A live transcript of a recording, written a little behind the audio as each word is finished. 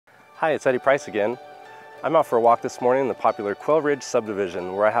Hi, it's Eddie Price again. I'm out for a walk this morning in the popular Quail Ridge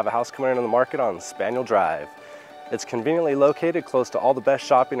subdivision where I have a house coming into the market on Spaniel Drive. It's conveniently located close to all the best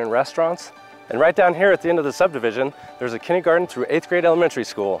shopping and restaurants. And right down here at the end of the subdivision, there's a kindergarten through 8th grade elementary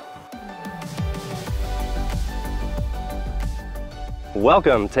school.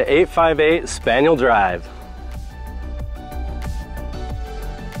 Welcome to 858 Spaniel Drive.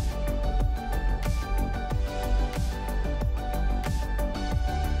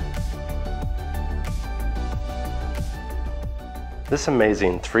 This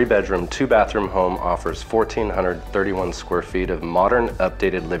amazing 3-bedroom, 2-bathroom home offers 1,431 square feet of modern,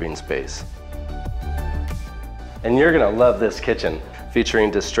 updated living space. And you're gonna love this kitchen, featuring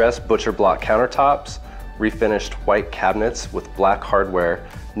distressed butcher block countertops, refinished white cabinets with black hardware,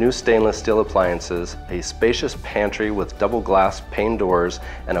 new stainless steel appliances, a spacious pantry with double glass pane doors,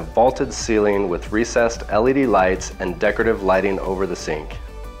 and a vaulted ceiling with recessed LED lights and decorative lighting over the sink.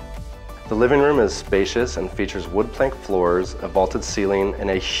 The living room is spacious and features wood plank floors, a vaulted ceiling, and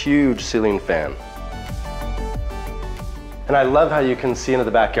a huge ceiling fan. And I love how you can see into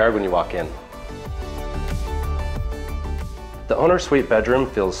the backyard when you walk in. The owner suite bedroom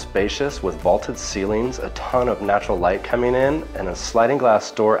feels spacious with vaulted ceilings, a ton of natural light coming in, and a sliding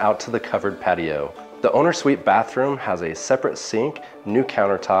glass door out to the covered patio. The owner suite bathroom has a separate sink, new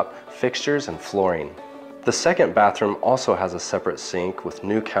countertop, fixtures, and flooring. The second bathroom also has a separate sink with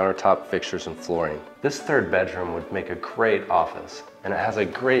new countertop, fixtures, and flooring. This third bedroom would make a great office, and it has a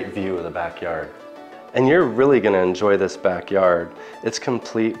great view of the backyard. And you're really going to enjoy this backyard. It's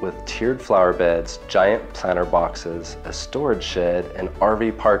complete with tiered flower beds, giant planter boxes, a storage shed, and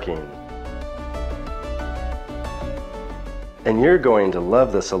RV parking. And you're going to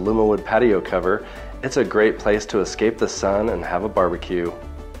love this aluminum wood patio cover. It's a great place to escape the sun and have a barbecue.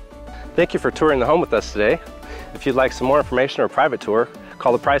 Thank you for touring the home with us today. If you'd like some more information or a private tour,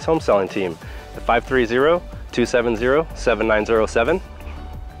 call the Price Home Selling Team at 530-270-7907.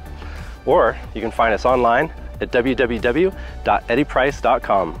 Or you can find us online at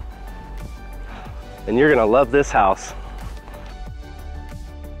www.eddyprice.com. And you're gonna love this house.